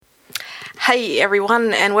Hey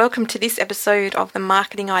everyone, and welcome to this episode of the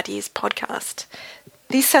Marketing Ideas podcast.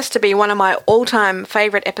 This has to be one of my all-time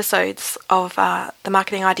favourite episodes of the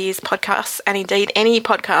Marketing Ideas podcast, and indeed any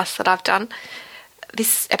podcast that I've done.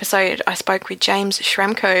 This episode I spoke with James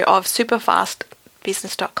Schramko of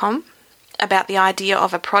superfastbusiness.com about the idea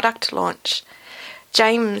of a product launch.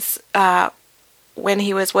 James, when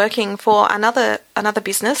he was working for another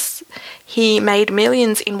business, he made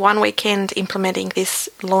millions in one weekend implementing this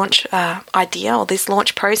launch idea or this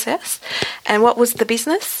launch process. And what was the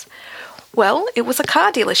business? Well, it was a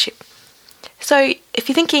car dealership. So if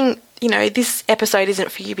you're thinking, this episode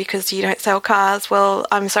isn't for you because you don't sell cars, well,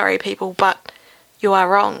 I'm sorry people, but you are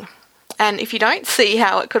wrong. And if you don't see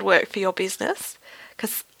how it could work for your business,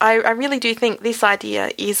 because I really do think this idea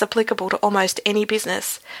is applicable to almost any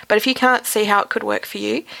business. But if you can't see how it could work for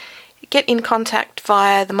you, get in contact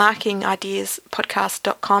via the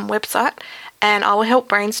marketingideaspodcast.com website, and I will help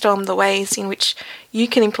brainstorm the ways in which you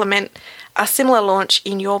can implement a similar launch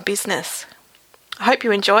in your business. I hope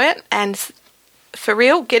you enjoy it, and for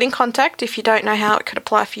real, get in contact if you don't know how it could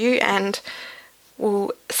apply for you, and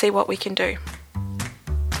we'll see what we can do.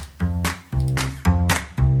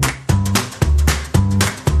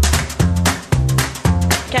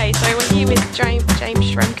 Okay, so we're here with James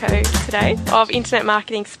Schramko today of Internet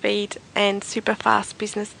Marketing Speed and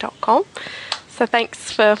superfastbusiness.com. So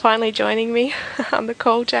thanks for finally joining me on the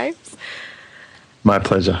call, James. My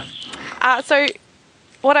pleasure. So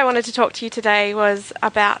what I wanted to talk to you today was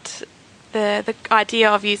about the idea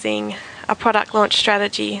of using a product launch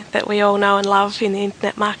strategy that we all know and love in the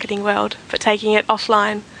internet marketing world, but taking it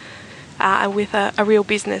offline with a real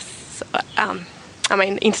business.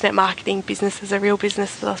 Internet marketing business is a real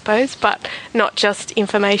business, I suppose, but not just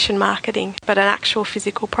information marketing, but an actual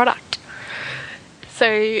physical product.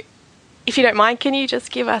 So, if you don't mind, can you just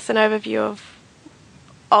give us an overview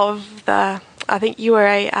of the? I think you were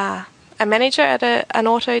a manager at an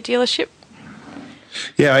auto dealership.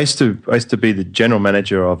 Yeah, I used to be the general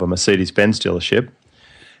manager of a Mercedes-Benz dealership,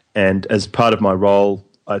 and as part of my role,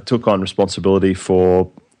 I took on responsibility for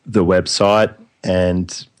the website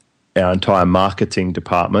and our entire marketing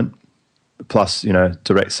department, plus,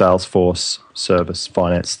 direct sales force, service,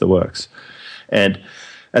 finance, the works. And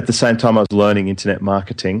at the same time, I was learning internet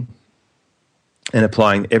marketing and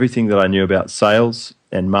applying everything that I knew about sales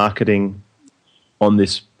and marketing on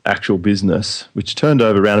this actual business, which turned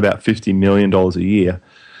over around about $50 million a year.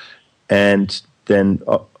 And then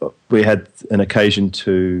we had an occasion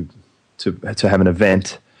to have an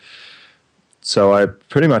event. So I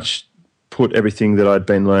pretty much put everything that I'd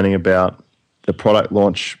been learning about the product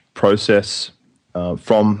launch process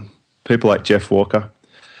from people like Jeff Walker,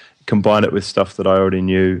 combined it with stuff that I already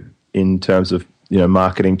knew in terms of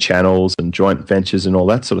marketing channels and joint ventures and all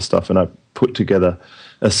that sort of stuff, and I put together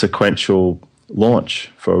a sequential launch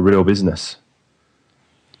for a real business.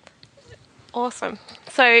 Awesome.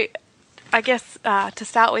 So I guess to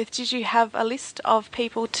start with, did you have a list of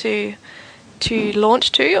people to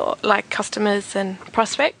launch to, or like customers and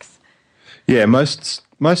prospects? Yeah, most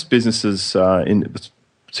businesses,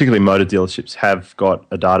 particularly motor dealerships, have got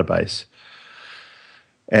a database,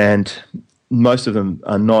 and most of them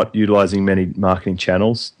are not utilizing many marketing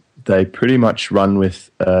channels. They pretty much run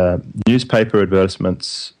with newspaper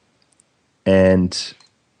advertisements, and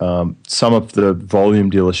some of the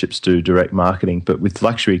volume dealerships do direct marketing, but with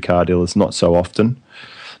luxury car dealers, not so often.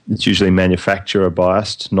 It's usually manufacturer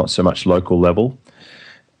biased, not so much local level,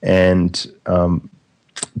 and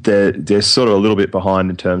they're sort of a little bit behind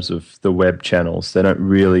in terms of the web channels. They don't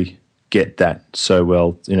really get that so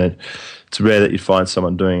well. It's rare that you find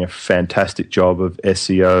someone doing a fantastic job of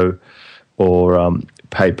SEO or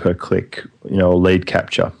pay per click, or lead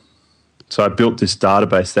capture. So I built this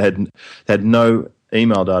database. They had no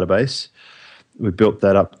email database. We built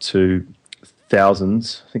that up to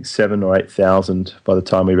thousands, I think 7,000 or 8,000 by the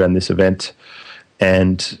time we ran this event,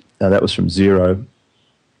 and that was from zero.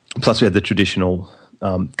 Plus we had the traditional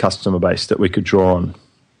customer base that we could draw on.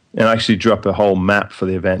 And I actually drew up a whole map for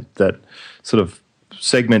the event that sort of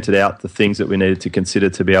segmented out the things that we needed to consider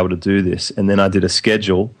to be able to do this. And then I did a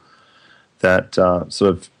schedule that sort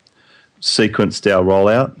of sequenced our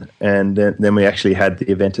rollout. And then we actually had the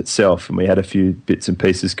event itself, and we had a few bits and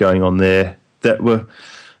pieces going on there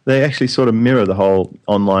they actually sort of mirror the whole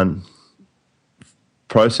online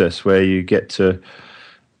process, where you get to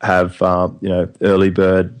have early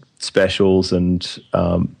bird specials and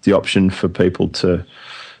the option for people to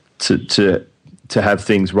have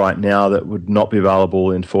things right now that would not be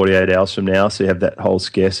available in 48 hours from now. So you have that whole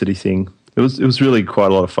scarcity thing. It was really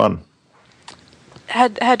quite a lot of fun.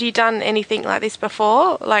 Had you done anything like this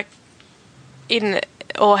before, like in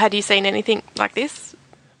or had you seen anything like this?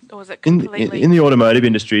 Or was it completely... In the automotive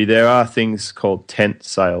industry, there are things called tent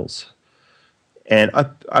sales. And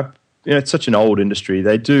it's such an old industry.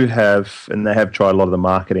 They do have, and they have tried a lot of the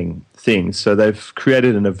marketing things. So they've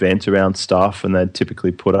created an event around stuff, and they'd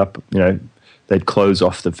typically put up, they'd close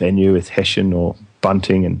off the venue with Hessian or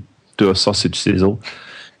Bunting and do a sausage sizzle,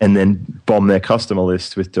 and then bomb their customer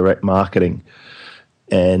list with direct marketing.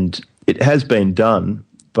 And it has been done,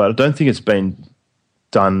 but I don't think it's been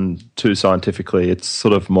done too scientifically. It's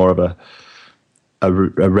sort of more of a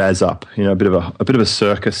razz up, a bit of a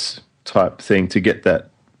circus type thing to get that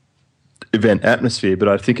event atmosphere. But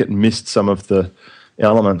I think it missed some of the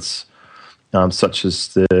elements, such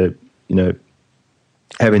as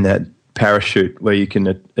having that parachute where you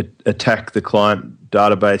can attack the client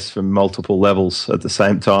database from multiple levels at the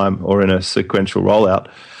same time or in a sequential rollout.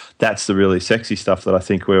 That's the really sexy stuff that I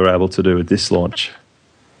think we were able to do with this launch.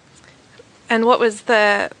 And what was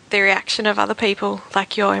the reaction of other people,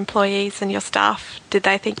 like your employees and your staff? Did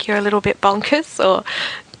they think you're a little bit bonkers, or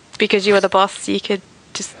because you were the boss, you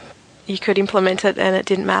could implement it and it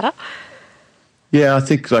didn't matter? Yeah, I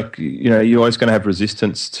think you're always going to have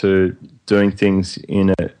resistance to doing things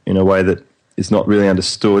in a way that is not really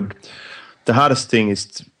understood. The hardest thing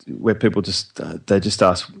is where people just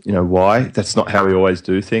ask, why? That's not how we always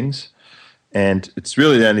do things, and it's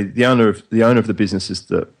really the owner of the business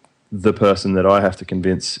is the person that I have to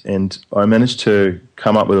convince. And I managed to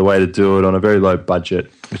come up with a way to do it on a very low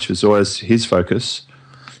budget, which was always his focus.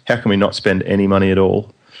 How can we not spend any money at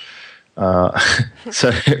all?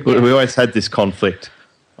 So we always had this conflict.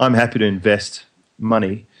 I'm happy to invest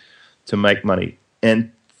money to make money.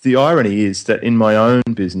 And the irony is that in my own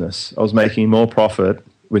business, I was making more profit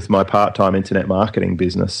with my part-time internet marketing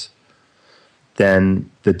business than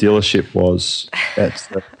the dealership was at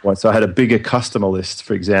the point. So I had a bigger customer list,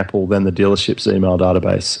 for example, than the dealership's email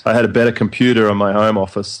database. I had a better computer in my home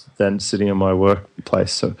office than sitting in my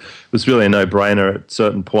workplace. So it was really a no-brainer at a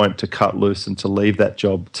certain point to cut loose and to leave that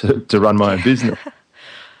job to run my own business.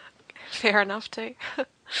 Fair enough too.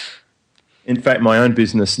 In fact, my own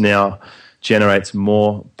business now generates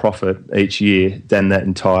more profit each year than that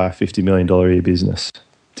entire $50 million a year business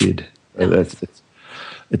did.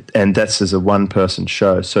 And that's as a one-person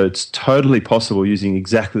show. So it's totally possible using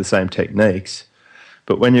exactly the same techniques.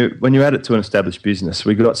 But when you add it to an established business,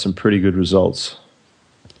 we got some pretty good results.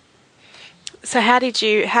 So how did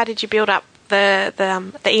you build up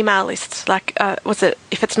the email list? Like, was it,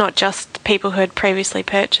 if it's not just people who had previously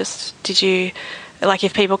purchased, did you, like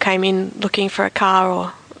if people came in looking for a car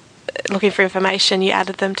or looking for information, you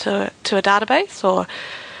added them to a database, or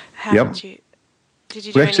how did you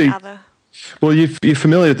do any other? Well, you're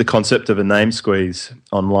familiar with the concept of a name squeeze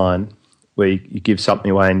online, where you give something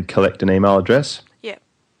away and collect an email address? Yeah.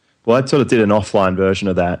 Well, I sort of did an offline version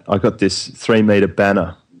of that. I got this 3-meter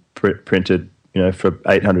banner printed, for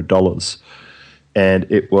 $800, and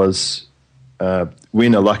it was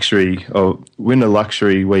win a luxury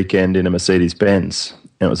weekend in a Mercedes-Benz,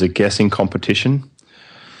 and it was a guessing competition,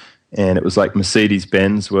 and it was like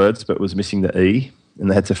Mercedes-Benz words, but it was missing the E. And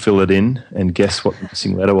they had to fill it in and guess what the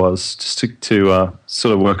missing letter was, just to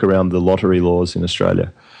sort of work around the lottery laws in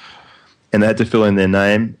Australia. And they had to fill in their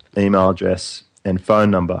name, email address, and phone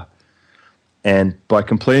number. And by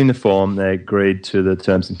completing the form, they agreed to the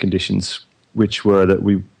terms and conditions, which were that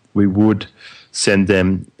we would send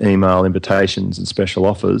them email invitations and special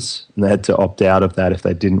offers, and they had to opt out of that if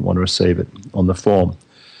they didn't want to receive it on the form.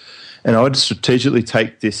 And I would strategically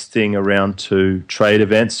take this thing around to trade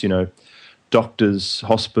events, doctors,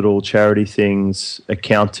 hospital, charity things,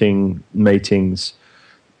 accounting meetings,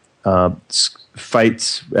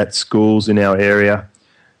 fates at schools in our area,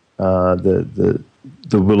 the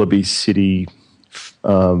Willoughby City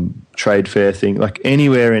trade fair thing. Like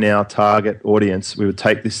anywhere in our target audience, we would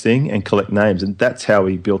take this thing and collect names, and that's how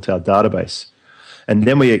we built our database. And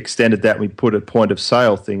then we extended that. We put a point of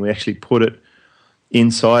sale thing. We actually put it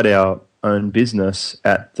inside our own business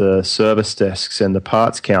at the service desks and the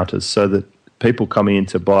parts counters, so that people coming in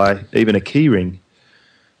to buy even a key ring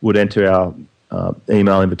would enter our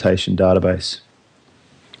email invitation database.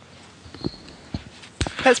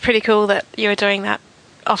 That's pretty cool that you were doing that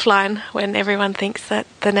offline when everyone thinks that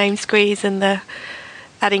the name squeeze and the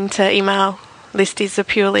adding to email list is a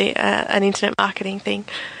purely an internet marketing thing.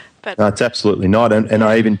 But no, it's absolutely not. And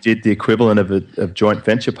I even did the equivalent of joint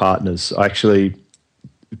venture partners. I actually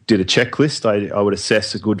did a checklist. I would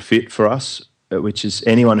assess a good fit for us, which is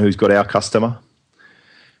anyone who's got our customer.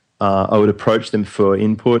 I would approach them for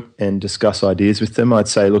input and discuss ideas with them. I'd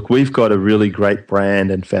say, look, we've got a really great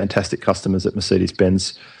brand and fantastic customers at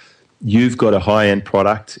Mercedes-Benz. you've got a high-end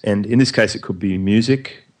product, and in this case it could be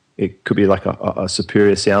music, it could be like a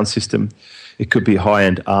superior sound system, it could be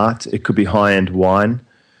high-end art, it could be high-end wine,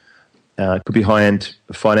 it could be high-end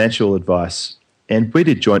financial advice. And we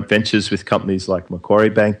did joint ventures with companies like Macquarie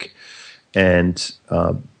Bank and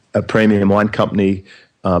a premium wine company,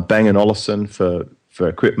 Bang & Olufsen for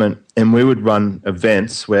equipment. And we would run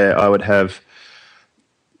events where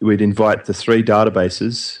we'd invite the three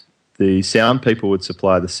databases. The sound people would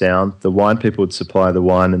supply the sound, the wine people would supply the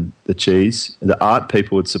wine and the cheese, and the art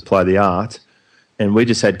people would supply the art, and we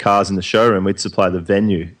just had cars in the showroom, we'd supply the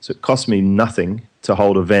venue. So it cost me nothing to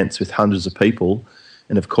hold events with hundreds of people,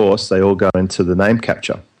 and of course they all go into the name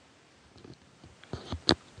capture.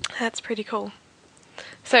 That's pretty cool.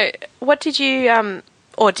 So what did you,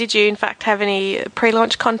 or did you in fact have any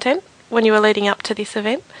pre-launch content when you were leading up to this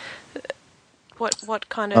event? What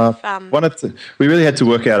kind of... we really had to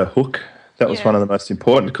work out a hook. That was one of the most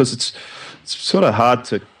important, because it's sort of hard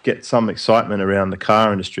to get some excitement around the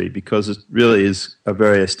car industry, because it really is a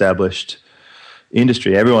very established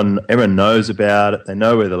industry. Everyone knows about it. They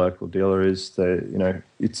know where the local dealer is.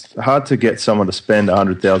 It's hard to get someone to spend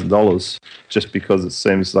 $100,000 just because it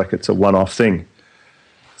seems like it's a one-off thing.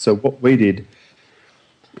 So what we did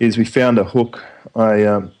is we found a hook.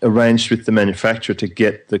 I arranged with the manufacturer to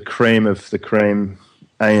get the cream of the cream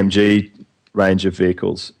AMG range of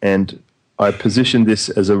vehicles, and I positioned this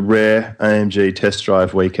as a rare AMG test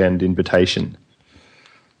drive weekend invitation.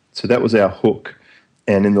 So that was our hook.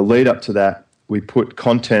 And in the lead up to that, we put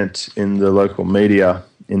content in the local media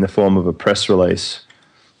in the form of a press release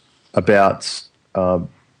about the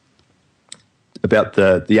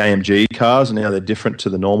AMG cars and how they're different to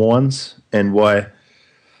the normal ones, and why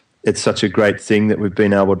it's such a great thing that we've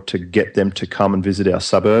been able to get them to come and visit our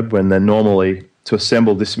suburb, when they're normally, to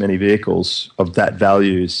assemble this many vehicles of that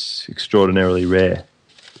value is extraordinarily rare.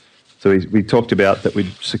 So we talked about that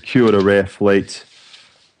we'd secured a rare fleet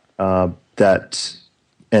and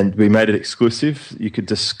we made it exclusive. You could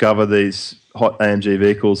discover these hot AMG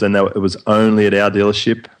vehicles, and it was only at our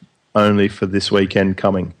dealership, only for this weekend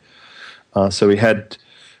coming. So we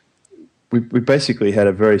basically had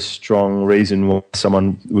a very strong reason why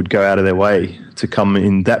someone would go out of their way to come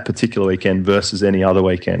in that particular weekend versus any other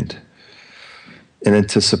weekend. And then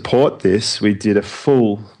to support this, we did a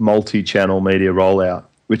full multi-channel media rollout,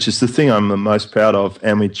 which is the thing I'm the most proud of,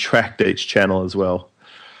 and we tracked each channel as well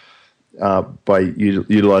by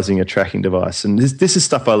utilising a tracking device. And this is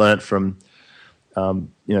stuff I learnt from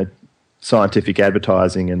scientific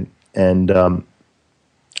advertising and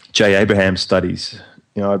Jay Abraham studies.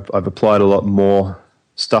 I've applied a lot more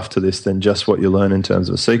stuff to this than just what you learn in terms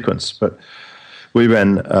of a sequence. But we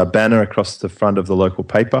ran a banner across the front of the local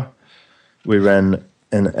paper. We ran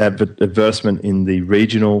an advertisement in the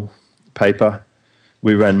regional paper.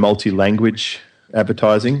 We ran multi-language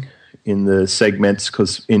advertising in the segments,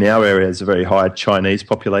 because in our area there's a very high Chinese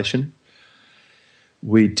population.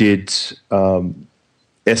 We did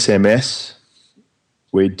SMS.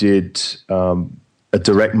 We did a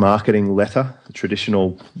direct marketing letter, a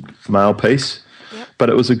traditional mail piece. Yep. But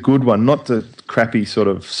it was a good one, not the crappy sort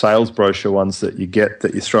of sales brochure ones that you get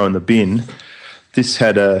that you throw in the bin. This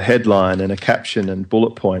had a headline and a caption and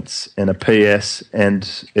bullet points and a PS,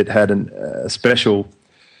 and it had a special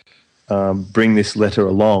bring this letter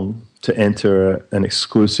along to enter an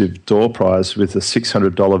exclusive door prize with a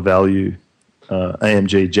 $600 value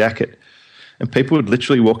AMG jacket. And people would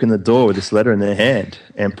literally walk in the door with this letter in their hand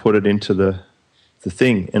and put it into the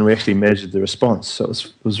thing, and we actually measured the response. So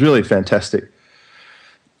it was really fantastic.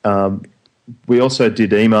 We also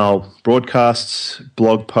did email broadcasts,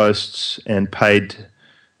 blog posts, and paid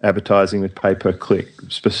advertising with pay-per-click,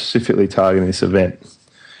 specifically targeting this event.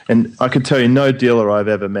 And I can tell you, no dealer I've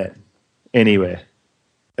ever met anywhere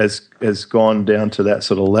has gone down to that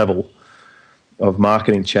sort of level of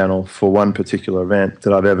marketing channel for one particular event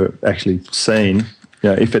that I've ever actually seen.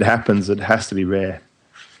 If it happens, it has to be rare.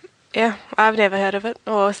 Yeah, I've never heard of it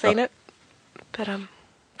or seen it, but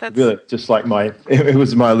that's really just like it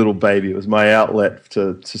was my little baby. It was my outlet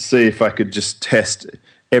to see if I could just test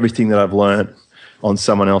everything that I've learned on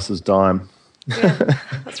someone else's dime. Yeah,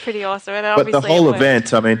 that's pretty awesome. And but the whole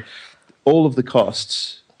event, all of the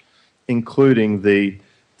costs, including the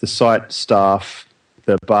site staff,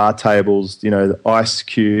 the bar tables, the ice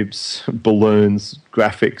cubes, balloons,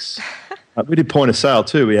 graphics. We did point of sale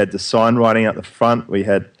too. We had the sign writing out the front. We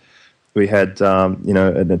had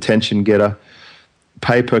an attention getter,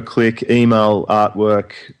 pay-per-click, email,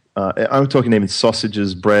 artwork. I'm talking even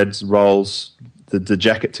sausages, breads, rolls, the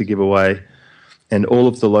jacket to give away, and all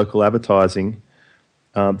of the local advertising.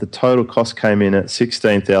 The total cost came in at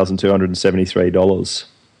 $16,273.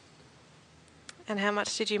 And how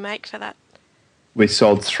much did you make for that? We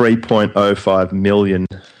sold 3.05 million,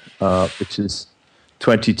 which is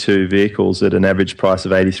 22 vehicles at an average price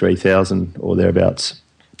of 83,000 or thereabouts.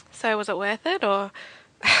 So was it worth it, or?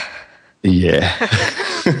 Yeah,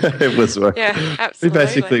 it was worth it. Yeah, absolutely. We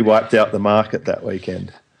basically wiped out the market that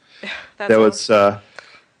weekend. That's There awesome.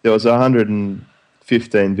 was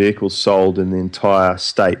 115 vehicles sold in the entire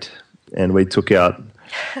state, and we took out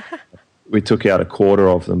a quarter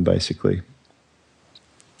of them basically.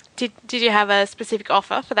 Did you have a specific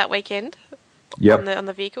offer for that weekend? Yep. On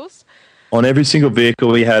the vehicles? On every single vehicle,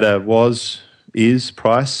 we had a is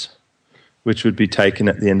price, which would be taken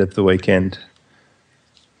at the end of the weekend.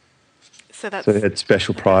 So we had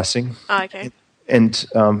special pricing. Oh, okay. And,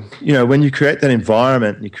 when you create that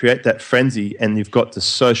environment, you create that frenzy, and you've got the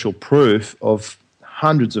social proof of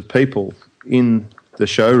hundreds of people in the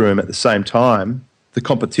showroom at the same time, the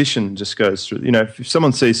competition just goes through. If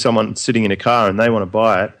someone sees someone sitting in a car and they want to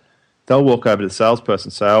buy it, they'll walk over to the salesperson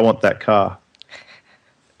and say, I want that car.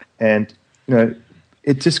 And,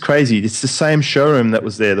 it's just crazy. It's the same showroom that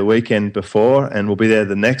was there the weekend before and will be there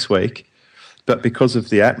the next week. But because of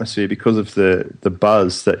the atmosphere, because of the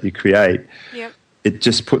buzz that you create, yep, it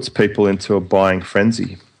just puts people into a buying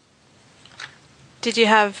frenzy. Did you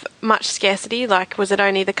have much scarcity? Like, was it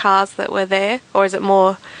only the cars that were there? Or is it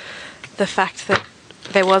more the fact that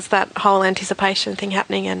there was that whole anticipation thing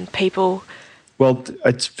happening and people... Well,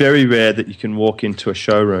 it's very rare that you can walk into a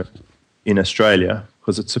showroom in Australia,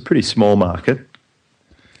 because it's a pretty small market,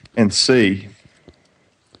 and see,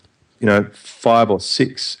 5 or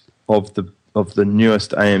 6 of the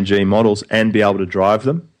newest AMG models and be able to drive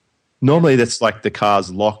them. Normally that's like the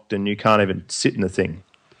car's locked and you can't even sit in the thing.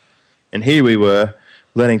 And here we were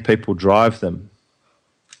letting people drive them.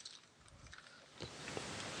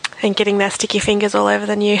 And getting their sticky fingers all over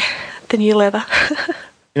the new leather.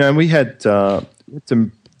 And we had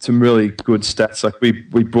some really good stats. Like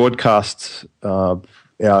we broadcast our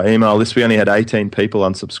email list. We only had 18 people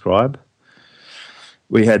unsubscribe.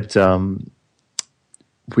 We had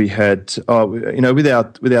with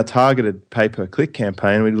our targeted pay-per-click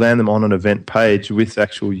campaign, we'd land them on an event page with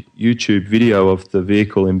actual YouTube video of the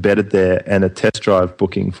vehicle embedded there and a test drive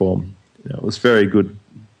booking form. It was very good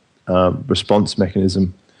response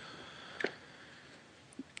mechanism.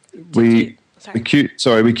 We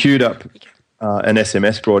queued up an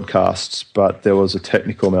SMS broadcast, but there was a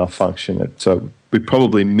technical malfunction. So we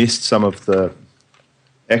probably missed some of the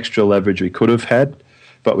extra leverage we could have had,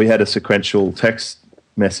 but we had a sequential text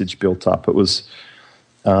message built up. It was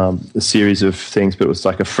a series of things, but it was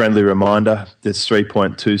like a friendly reminder. There's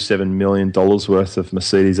 $3.27 million worth of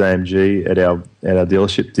Mercedes AMG at our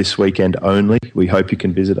dealership this weekend only. We hope you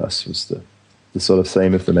can visit us, was the sort of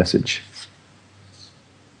theme of the message.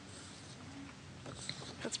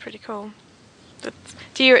 That's pretty cool.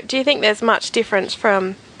 Do you think there's much difference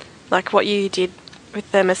from like what you did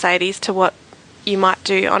with the Mercedes to what you might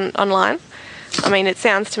do online? I mean, it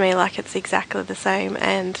sounds to me like it's exactly the same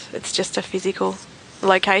and it's just a physical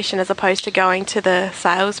location as opposed to going to the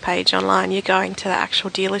sales page online. You're going to the actual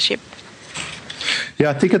dealership. Yeah,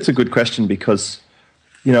 I think it's a good question because,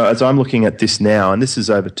 as I'm looking at this now, and this is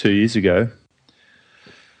over 2 years ago,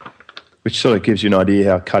 which sort of gives you an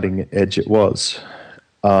idea how cutting edge it was.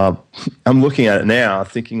 I'm looking at it now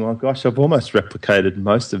thinking, well, gosh, I've almost replicated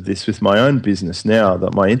most of this with my own business now,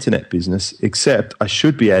 my internet business, except I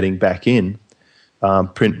should be adding back in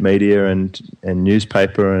print media and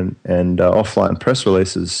newspaper and offline press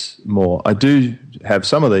releases more. I do have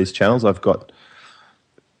some of these channels. I've got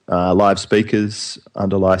live speakers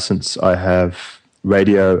under license. I have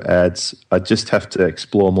radio ads. I just have to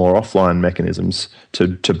explore more offline mechanisms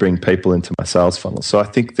to bring people into my sales funnel. So I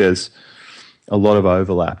think there's a lot of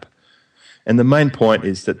overlap. And the main point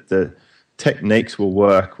is that the techniques will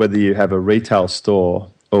work whether you have a retail store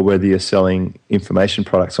or whether you're selling information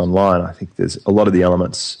products online. I think there's a lot of the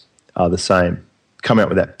elements are the same. Coming out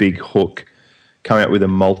with that big hook, coming out with a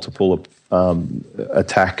multiple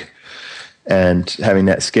attack, and having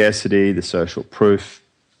that scarcity, the social proof,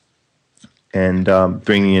 and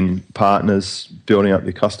bringing in partners, building up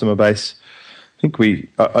your customer base. I think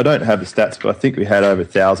I don't have the stats, but I think we had over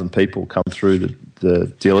 1,000 people come through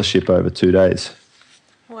the dealership over 2 days.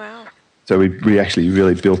 Wow. So we actually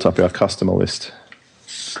really built up our customer list.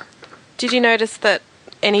 Did you notice that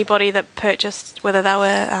anybody that purchased, whether they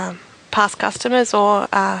were past customers or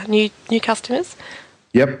new customers?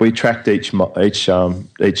 Yep, we tracked each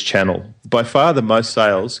channel. By far, the most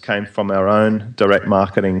sales came from our own direct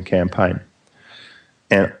marketing campaign,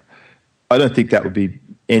 and I don't think that would be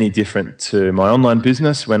any different to my online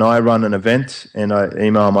business. When I run an event and I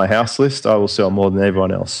email my house list, I will sell more than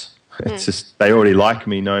everyone else. It's just they already like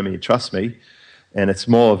me, know me, trust me, and it's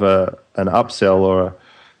more of an upsell or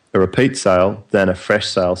a repeat sale than a fresh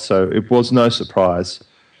sale. So it was no surprise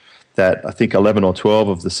that I think 11 or 12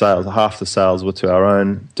 of the sales, half the sales were to our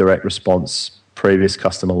own direct response previous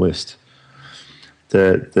customer list.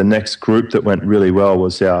 The next group that went really well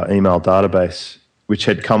was our email database, which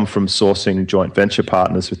had come from sourcing joint venture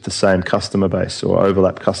partners with the same customer base or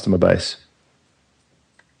overlap customer base.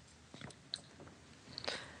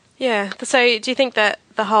 Yeah. So do you think that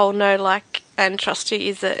the whole know, like, and trust you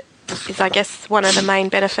is I guess, one of the main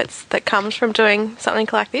benefits that comes from doing something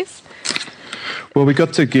like this? Well, we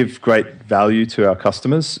got to give great value to our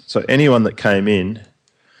customers. So anyone that came in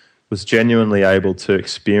was genuinely able to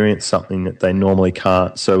experience something that they normally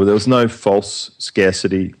can't. So there was no false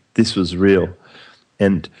scarcity. This was real.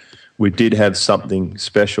 And we did have something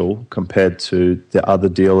special compared to the other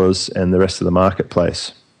dealers and the rest of the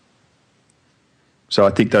marketplace. So I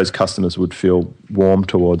think those customers would feel warm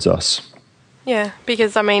towards us. Yeah,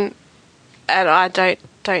 because, I mean, and I don't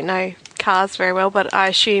know cars very well, but I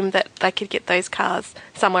assume that they could get those cars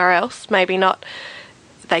somewhere else. Maybe not,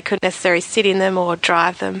 they couldn't necessarily sit in them or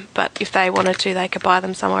drive them, but if they wanted to, they could buy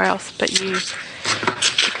them somewhere else. But you...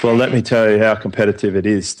 Well, let me tell you how competitive it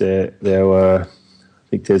is. There were, I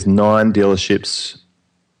think there's 9 dealerships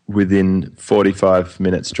within 45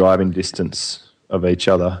 minutes driving distance of each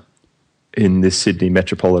other in this Sydney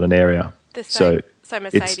metropolitan area. So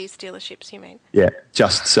Mercedes dealerships, you mean? Yeah,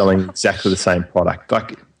 just selling exactly the same product.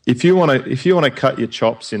 Like if you want to cut your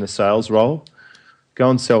chops in a sales role, go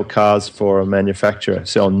and sell cars for a manufacturer.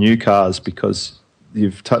 Sell new cars, because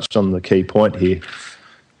you've touched on the key point here.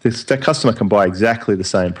 That customer can buy exactly the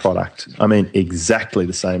same product. I mean, exactly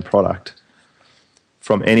the same product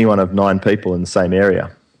from any one of 9 people in the same area.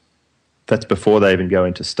 That's before they even go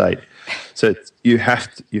interstate. So you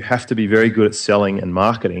have to be very good at selling and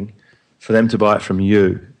marketing for them to buy it from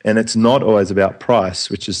you. And it's not always about price,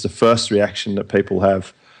 which is the first reaction that people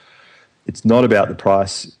have. It's not about the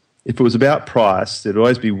price. If it was about price, there'd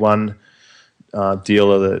always be one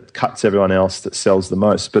dealer that cuts everyone else that sells the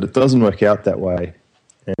most, but it doesn't work out that way.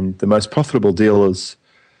 And the most profitable dealers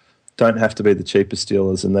don't have to be the cheapest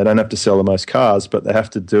dealers, and they don't have to sell the most cars, but they have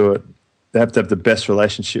to do it. They have to have the best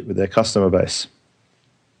relationship with their customer base.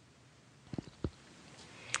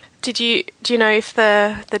 Do you know if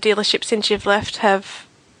the dealership since you've left have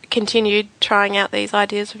continued trying out these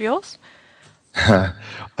ideas of yours?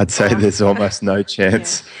 I'd say there's almost no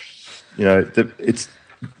chance. Yeah. You know,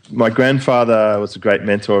 my grandfather was a great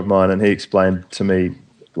mentor of mine, and he explained to me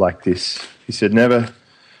like this. He said, never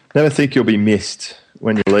think you'll be missed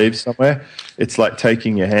when you leave somewhere. It's like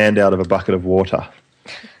taking your hand out of a bucket of water.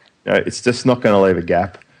 You know, it's just not going to leave a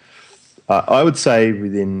gap. I would say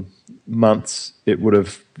within months it would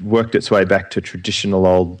have worked its way back to traditional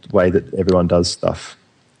old way that everyone does stuff.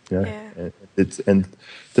 You know? Yeah. And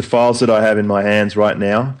the files that I have in my hands right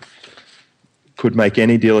now could make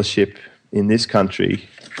any dealership in this country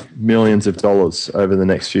millions of dollars over the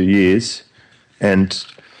next few years, and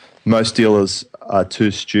most dealers are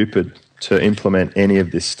too stupid to implement any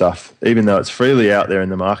of this stuff, even though it's freely out there in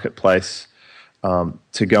the marketplace.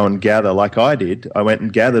 To go and gather, like I did. I went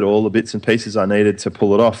and gathered all the bits and pieces I needed to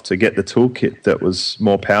pull it off, to get the toolkit that was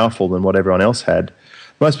more powerful than what everyone else had.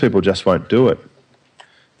 Most people just won't do it.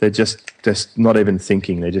 They're just not even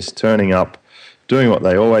thinking. They're just turning up, doing what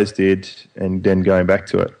they always did, and then going back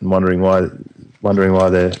to it and wondering why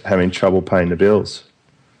they're having trouble paying the bills.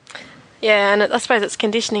 Yeah, and I suppose it's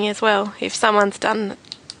conditioning as well. If someone's done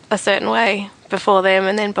a certain way before them,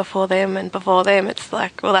 and then before them, and before them, it's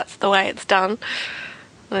like, well, that's the way it's done,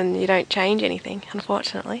 and you don't change anything,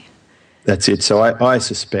 unfortunately. That's it. So I'd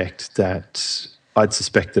suspect that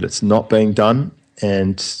it's not being done,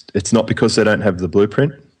 and it's not because they don't have the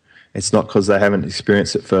blueprint. It's not because they haven't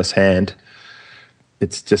experienced it firsthand.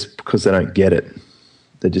 It's just because they don't get it.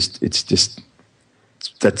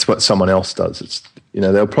 That's what someone else does.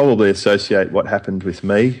 They'll probably associate what happened with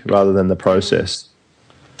me rather than the process.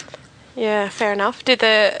 Yeah, fair enough.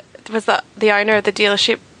 Was the owner of the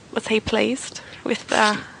dealership, was he pleased with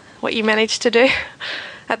what you managed to do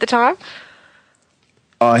at the time?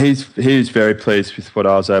 He was very pleased with what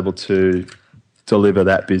I was able to deliver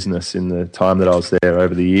that business in the time that I was there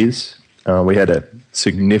over the years. We had a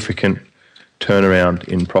significant turnaround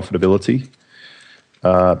in profitability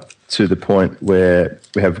to the point where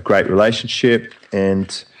we have a great relationship,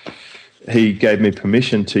 and he gave me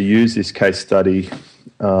permission to use this case study.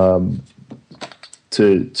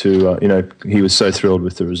 He was so thrilled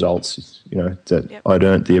with the results, that yep. I'd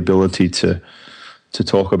earned the ability to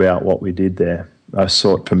talk about what we did there. I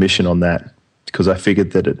sought permission on that because I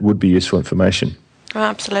figured that it would be useful information. Oh,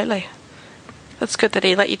 absolutely. That's good that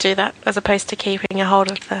he let you do that as opposed to keeping a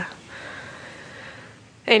hold of the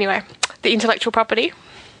intellectual property.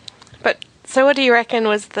 But so what do you reckon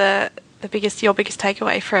was your biggest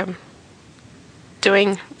takeaway from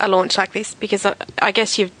doing a launch like this? Because I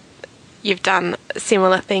guess you've done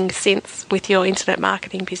similar things since with your internet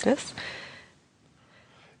marketing business.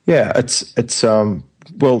 Yeah, it's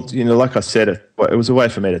well, like I said, it was a way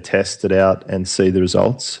for me to test it out and see the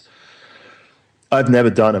results. I've never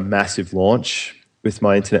done a massive launch with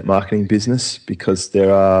my internet marketing business because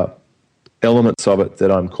there are elements of it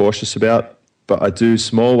that I'm cautious about, but I do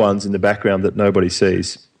small ones in the background that nobody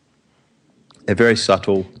sees. They're very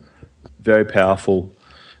subtle, very powerful,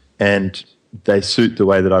 and they suit the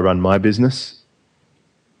way that I run my business.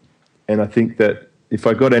 And I think that if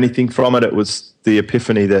I got anything from it, it was the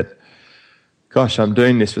epiphany that, gosh, I'm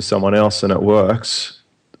doing this for someone else and it works.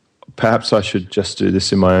 Perhaps I should just do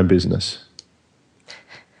this in my own business.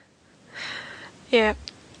 Yeah,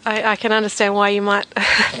 I can understand why you might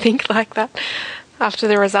think like that after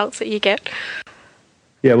the results that you get.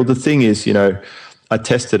 Yeah, well, the thing is, I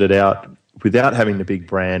tested it out without having the big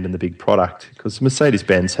brand and the big product, because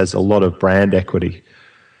Mercedes-Benz has a lot of brand equity.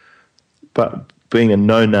 But being a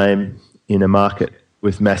no-name in a market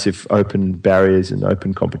with massive open barriers and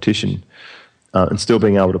open competition, and still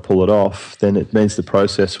being able to pull it off, then it means the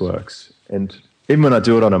process works. And even when I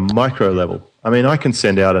do it on a micro level, I can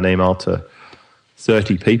send out an email to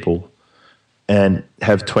 30 people and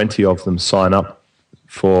have 20 of them sign up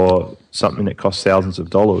for something that costs thousands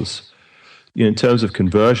of dollars. In terms of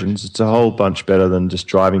conversions, it's a whole bunch better than just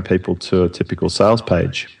driving people to a typical sales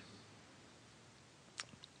page.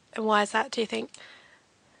 And why is that, do you think?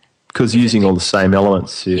 Because using all the same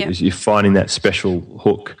elements, you're finding that special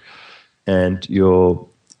hook and you're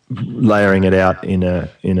layering it out in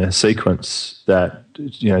a sequence that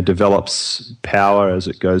develops power as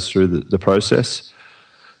it goes through the process.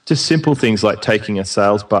 Just simple things like taking a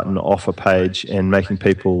sales button off a page and making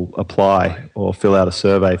people apply or fill out a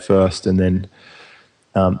survey first, and then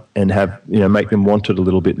and have make them want it a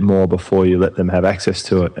little bit more before you let them have access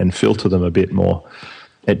to it, and filter them a bit more.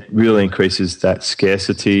 It really increases that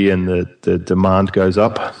scarcity, and the demand goes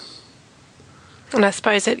up. And I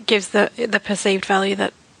suppose it gives the perceived value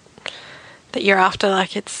that you're after.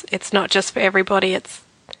 Like it's not just for everybody.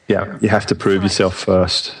 You have to prove yourself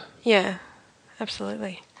first. Yeah,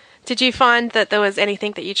 absolutely. Did you find that there was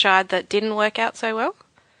anything that you tried that didn't work out so well?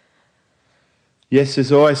 Yes,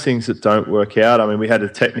 there's always things that don't work out. We had a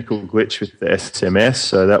technical glitch with the SMS,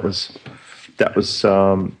 so that was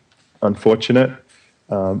unfortunate.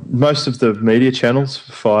 Most of the media channels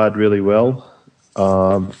fired really well.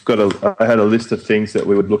 I had a list of things that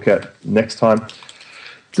we would look at next time.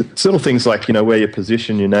 It's little things like where you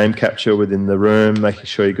position your name capture within the room, making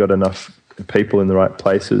sure you got enough people in the right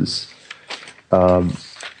places.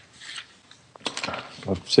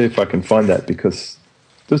 I'll see if I can find that, because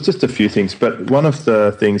there's just a few things. But one of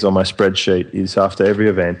the things on my spreadsheet is after every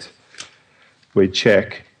event, we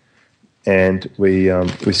check and we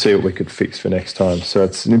see what we could fix for next time. So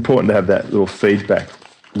it's important to have that little feedback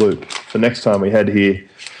loop. For next time, we had here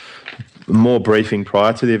more briefing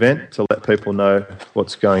prior to the event to let people know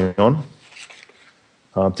what's going on.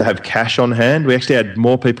 To have cash on hand. We actually had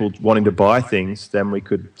more people wanting to buy things than we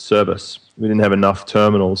could service. We didn't have enough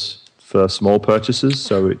terminals for small purchases,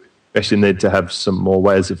 so we actually need to have some more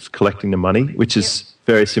ways of collecting the money, which is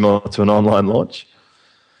very similar to an online launch.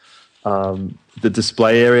 The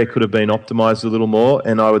display area could have been optimized a little more,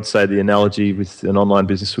 and I would say the analogy with an online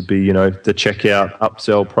business would be, the checkout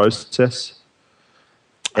upsell process.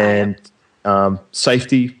 And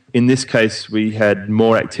safety. In this case, we had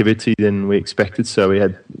more activity than we expected, so we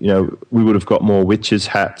had, we would have got more witches'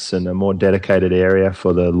 hats and a more dedicated area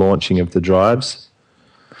for the launching of the drives.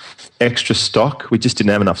 Extra stock. We just didn't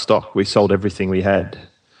have enough stock. We sold everything we had.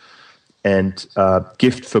 And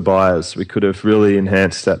gift for buyers. We could have really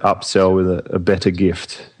enhanced that upsell with a better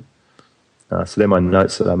gift. So they're my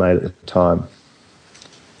notes that I made at the time.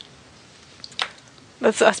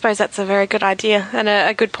 I suppose that's a very good idea, and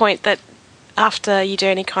a good point that after you do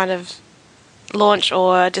any kind of launch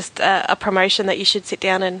or just a promotion, that you should sit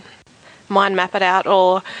down and mind map it out,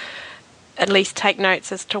 or at least take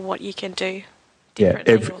notes as to what you can do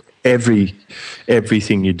differently. Yeah,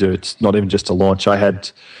 everything you do. It's not even just a launch. I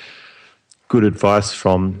had good advice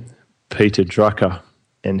from Peter Drucker,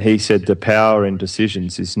 and he said the power in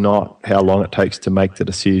decisions is not how long it takes to make the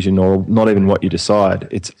decision, or not even what you decide.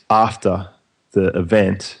 It's after the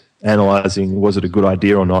event, analysing was it a good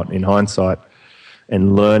idea or not in hindsight,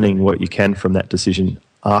 and learning what you can from that decision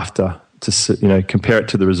after to compare it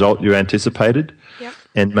to the result you anticipated. Yep.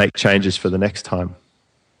 and make changes for the next time.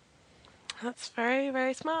 That's very,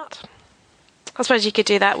 very smart. I suppose you could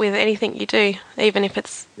do that with anything you do, even if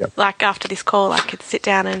it's like after this call, I could sit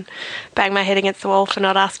down and bang my head against the wall for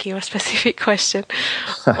not asking you a specific question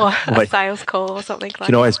or a sales call or something like that.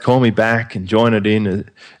 You can always call me back and join it in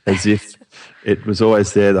as if it was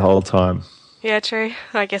always there the whole time. Yeah, true.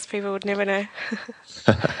 I guess people would never know.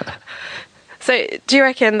 So do you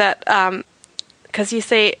reckon that, because you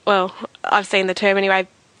see, well, I've seen the term anyway,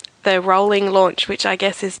 the rolling launch, which I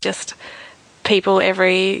guess is just people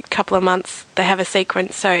every couple of months, they have a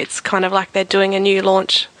sequence, so it's kind of like they're doing a new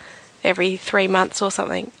launch every 3 months or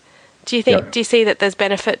something. Do you think? Do you see that there's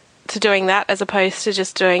benefit to doing that as opposed to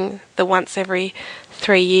just doing the once every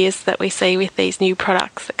 3 years that we see with these new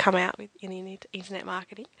products that come out in internet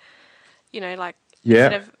marketing? You know, like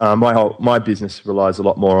my business relies a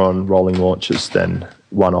lot more on rolling launches than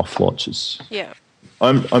one-off launches. Yeah,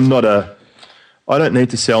 I don't need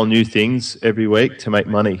to sell new things every week to make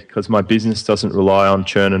money because my business doesn't rely on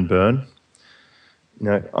churn and burn. You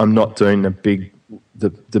know, I'm not doing the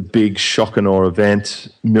big shock and awe event,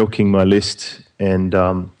 milking my list and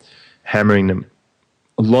hammering them.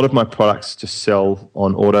 A lot of my products just sell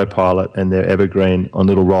on autopilot and they're evergreen on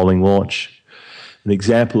little rolling launch. An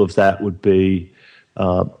example of that would be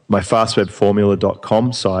my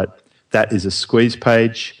fastwebformula.com site. That is a squeeze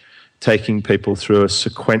page taking people through a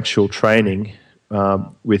sequential training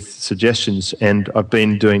with suggestions, and I've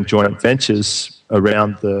been doing joint ventures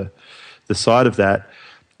around the side of that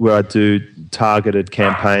where I do targeted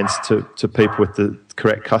campaigns to people with the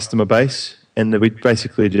correct customer base, and we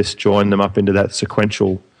basically just join them up into that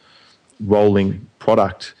sequential rolling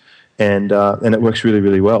product, and it works really,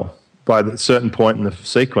 really well. By a certain point in the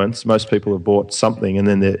sequence, most people have bought something, and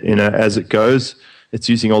then as it goes, it's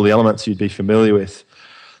using all the elements you'd be familiar with,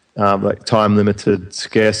 like time limited,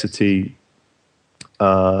 scarcity,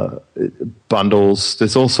 bundles.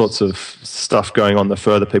 There's all sorts of stuff going on the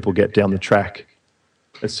further people get down the track.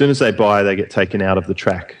 As soon as they buy, they get taken out of the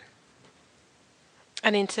track.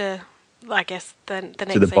 And into, I guess, the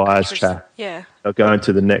next to the buyer's track. Yeah. They'll go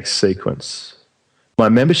into the next sequence. My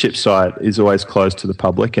membership site is always closed to the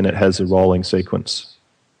public and it has a rolling sequence.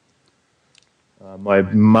 My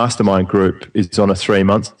mastermind group is on a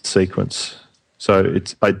 3-month sequence. So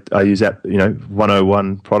I use that,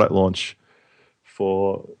 101 product launch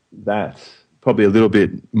for that. Probably a little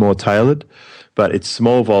bit more tailored, but it's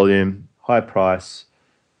small volume, high price,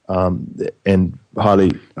 and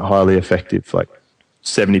highly, highly effective, like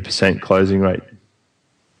 70% closing rate.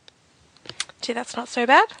 Gee, that's not so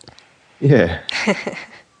bad. Yeah.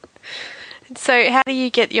 So how do you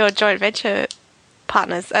get your joint venture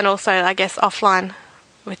partners, and also, I guess, offline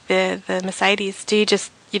with the Mercedes? Do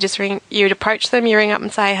you'd approach them, you ring up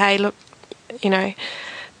and say, hey, look,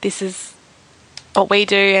 this is what we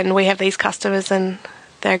do and we have these customers and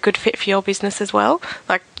they're a good fit for your business as well?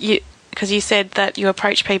 Like because you said that you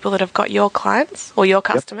approach people that have got your clients or your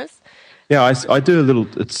customers. Yeah, I do a little,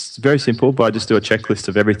 it's very simple, but I just do a checklist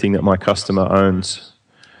of everything that my customer owns.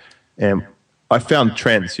 And I found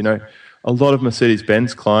trends, a lot of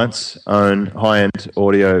Mercedes-Benz clients own high-end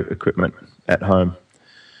audio equipment at home.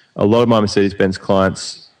 A lot of my Mercedes-Benz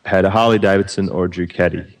clients had a Harley-Davidson or a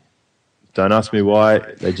Ducati. Don't ask me why,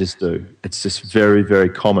 they just do. It's just very, very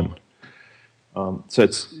common. So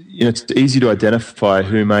it's easy to identify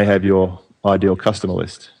who may have your ideal customer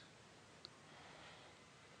list.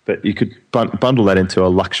 But you could bundle that into a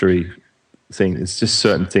luxury thing. It's just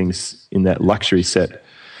certain things in that luxury set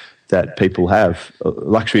that people have.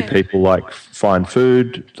 Luxury people like fine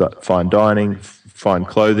food, fine dining, fine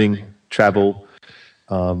clothing, travel,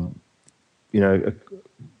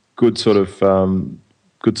 good sort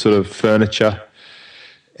of furniture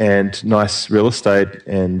and nice real estate,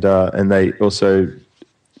 and they also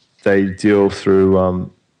deal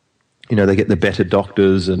through they get the better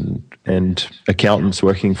doctors and accountants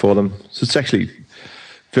working for them. So it's actually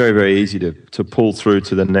very, very easy to pull through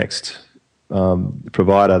to the next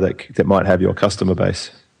provider that might have your customer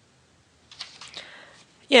base.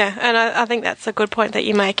 Yeah, and I think that's a good point that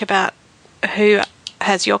you make about who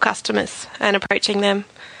has your customers and approaching them.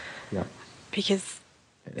 Yeah. Because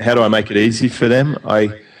how do I make it easy for them?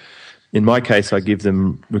 In my case, I give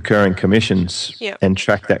them recurring commissions and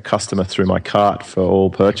track that customer through my cart for all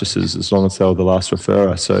purchases as long as they're the last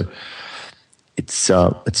referrer. So it's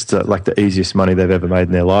like the easiest money they've ever made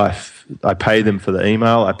in their life. I pay them for the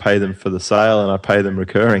email, I pay them for the sale, and I pay them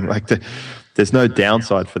recurring. There's no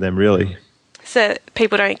downside for them, really. So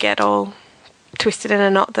people don't get all twisted in a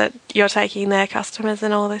knot that you're taking their customers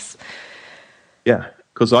and all this. Yeah,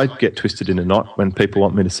 because I get twisted in a knot when people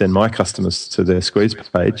want me to send my customers to their squeeze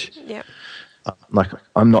page. Yeah. Like,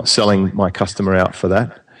 I'm not selling my customer out for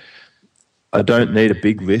that. I don't need a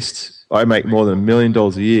big list. I make more than $1 million a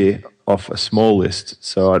year off a small list,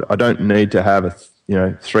 so I don't need to have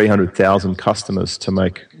 300,000 customers to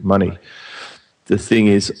make money. The thing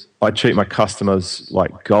is, I treat my customers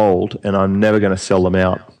like gold, and I'm never going to sell them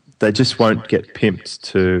out. They just won't get pimped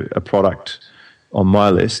to a product on my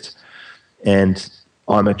list, and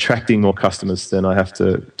I'm attracting more customers than I have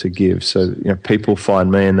to give. So people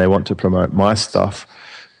find me and they want to promote my stuff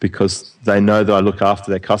because they know that I look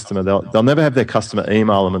after their customer. They'll never have their customer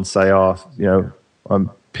email them and say, I'm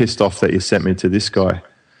pissed off that you sent me to this guy.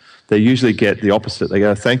 They usually get the opposite. They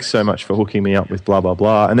go, thanks so much for hooking me up with blah, blah,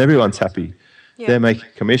 blah, and everyone's happy. Yeah. They're making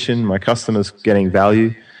commission, my customer's getting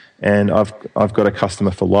value, and I've got a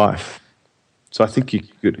customer for life. So I think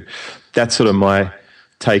that's sort of my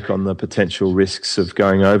take on the potential risks of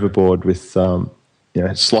going overboard with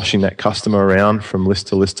sloshing that customer around from list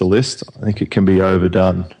to list to list. I think it can be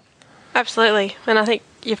overdone. Absolutely. And I think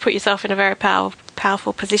you've put yourself in a very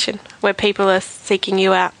powerful position where people are seeking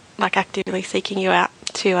you out, like actively seeking you out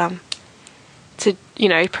to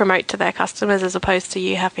promote to their customers, as opposed to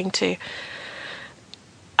you having to,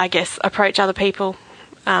 I guess, approach other people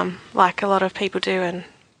like a lot of people do. And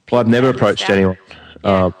I've never approached anyone.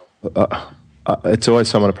 Yeah. It's always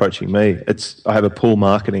someone approaching me. I have a pull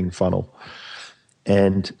marketing funnel,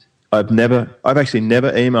 and I've actually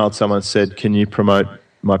never emailed someone and said, "Can you promote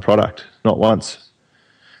my product?" Not once,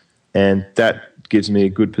 and that gives me a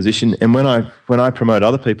good position. And when I promote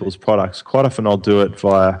other people's products, quite often I'll do it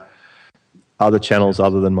via other channels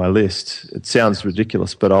other than my list. It sounds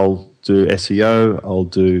ridiculous, but I'll do SEO, I'll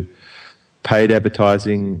do paid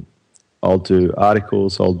advertising, I'll do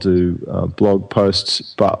articles, I'll do blog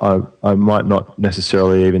posts, but I might not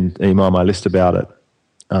necessarily even email my list about it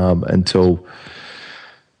until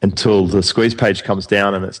the squeeze page comes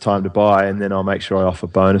down and it's time to buy, and then I'll make sure I offer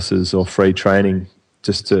bonuses or free training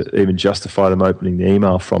just to even justify them opening the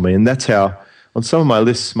email from me. And that's how, on some of my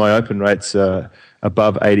lists, my open rates are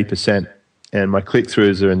above 80%, and my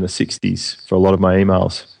click-throughs are in the 60s for a lot of my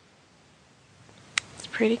emails. It's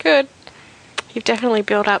pretty good. You've definitely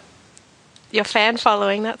built up your fan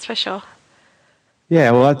following, that's for sure. Yeah,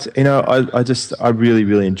 well, I really,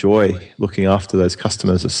 really enjoy looking after those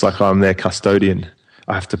customers. It's like I'm their custodian.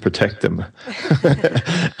 I have to protect them.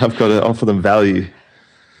 I've got to offer them value.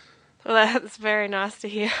 Well, that's very nice to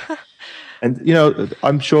hear. And,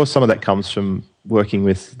 I'm sure some of that comes from working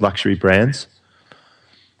with luxury brands.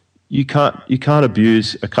 You can't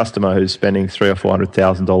abuse a customer who's spending $300,000 or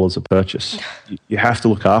 $400,000 a purchase. You have to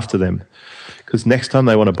look after them, because next time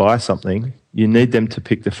they want to buy something, you need them to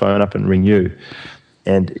pick the phone up and ring you.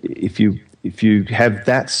 And if you have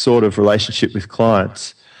that sort of relationship with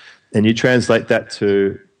clients, and you translate that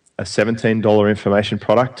to a $17 information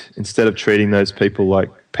product, instead of treating those people like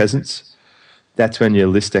peasants, that's when your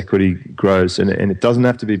list equity grows. And it doesn't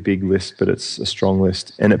have to be a big list, but it's a strong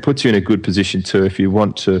list. And it puts you in a good position too. If you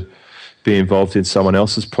want to be involved in someone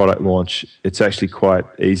else's product launch, it's actually quite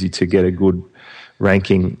easy to get a good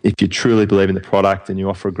ranking. If you truly believe in the product and you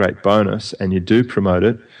offer a great bonus and you do promote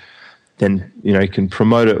it, then you can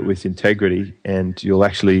promote it with integrity, and you'll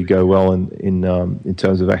actually go well in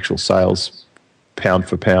terms of actual sales, pound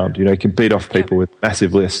for pound. You can beat off people with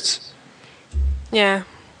massive lists. Yeah,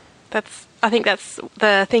 I think that's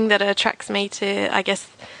the thing that attracts me to, I guess,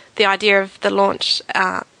 the idea of the launch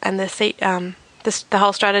and the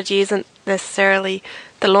whole strategy isn't necessarily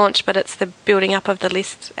the launch, but it's the building up of the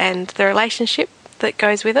list and the relationship that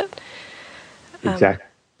goes with it. Exactly.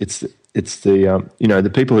 It's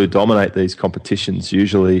the people who dominate these competitions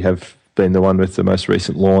usually have been the one with the most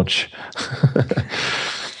recent launch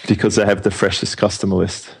because they have the freshest customer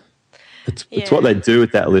list. It's what they do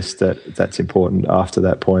with that list that's important after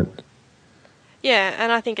that point. Yeah,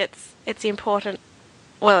 and I think it's important.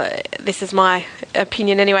 Well, this is my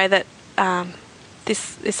opinion anyway, that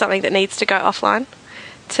this is something that needs to go offline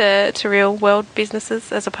to real world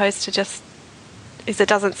businesses, as opposed to just, it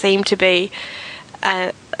doesn't seem to be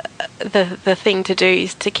the thing to do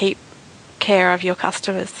is to keep care of your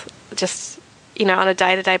customers, just on a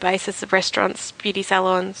day-to-day basis of restaurants, beauty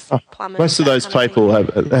salons, plumbers. Most of those people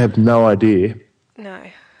have no idea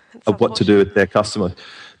of what to do with their customers.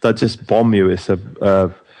 They'll just bomb you with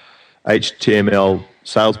a HTML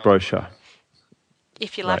sales brochure.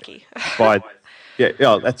 If you're lucky.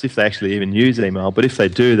 That's if they actually even use email. But if they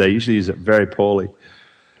do, they usually use it very poorly.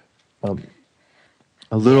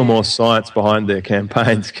 A little more science behind their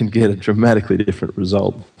campaigns can get a dramatically different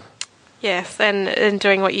result. Yes, and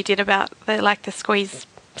doing what you did about the squeeze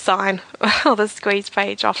sign or the squeeze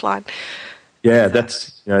page offline. Yeah,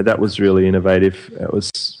 that was really innovative. It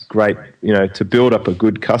was great, to build up a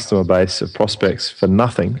good customer base of prospects for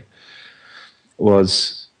nothing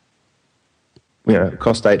was, it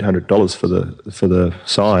cost $800 for the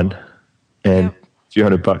sign and a few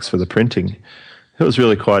 $100 for the printing. It was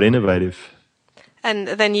really quite innovative. And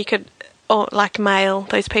then you could mail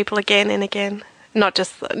those people again and again, not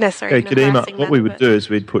just necessarily. Yeah, you could email. What we would do is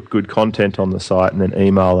we'd put good content on the site and then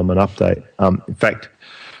email them an update. In fact,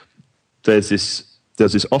 there's this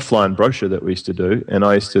offline brochure that we used to do, and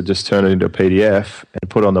I used to just turn it into a PDF and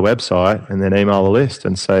put it on the website and then email the list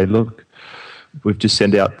and say, look, we've just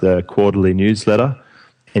sent out the quarterly newsletter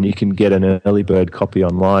and you can get an early bird copy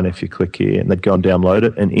online if you click here, and they'd go and download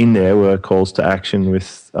it. And in there were calls to action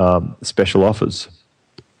with special offers.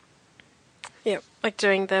 Yep, like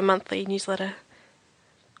doing the monthly newsletter.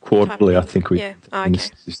 Quarterly, I think we. Yeah. Oh, okay.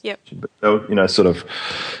 Yep. But they were, sort of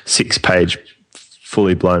 6-page,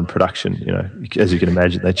 fully blown production. As you can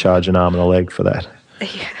imagine, they charge an arm and a leg for that.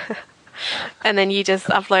 Yeah. And then you just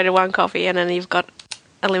uploaded one copy, and then you've got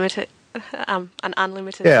an unlimited.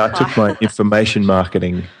 Yeah, supply. I took my information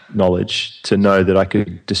marketing knowledge to know that I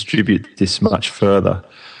could distribute this much further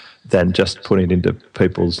than just putting it into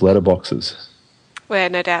people's letterboxes. Where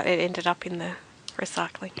no doubt it ended up in the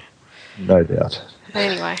recycling. No doubt.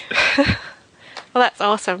 Anyway, well, that's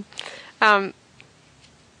awesome. I'm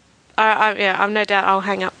no doubt I'll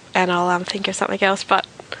hang up and I'll think of something else. But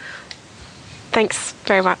thanks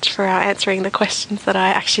very much for answering the questions that I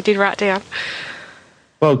actually did write down.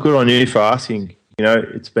 Well, good on you for asking.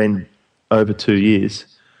 It's been over 2 years,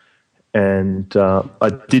 and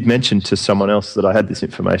I did mention to someone else that I had this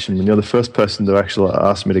information, and you're the first person to actually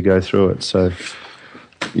ask me to go through it. So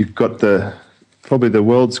you've got probably the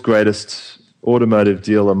world's greatest automotive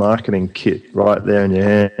dealer marketing kit right there in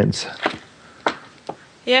your hands.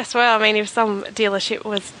 Yes, well, I mean, if some dealership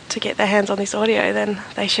was to get their hands on this audio, then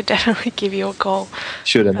they should definitely give you a call.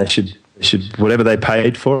 They should whatever they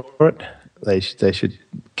paid for it, they should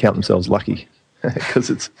count themselves lucky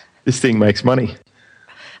because this thing makes money.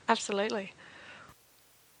 Absolutely.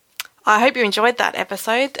 I hope you enjoyed that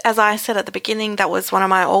episode. As I said at the beginning, that was one of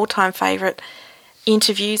my all-time favourite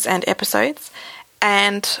interviews and episodes.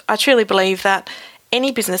 And I truly believe that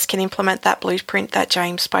any business can implement that blueprint that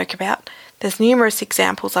James spoke about. There's numerous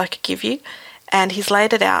examples I could give you, and he's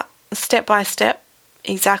laid it out step by step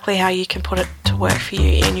exactly how you can put it to work for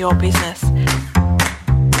you in your business.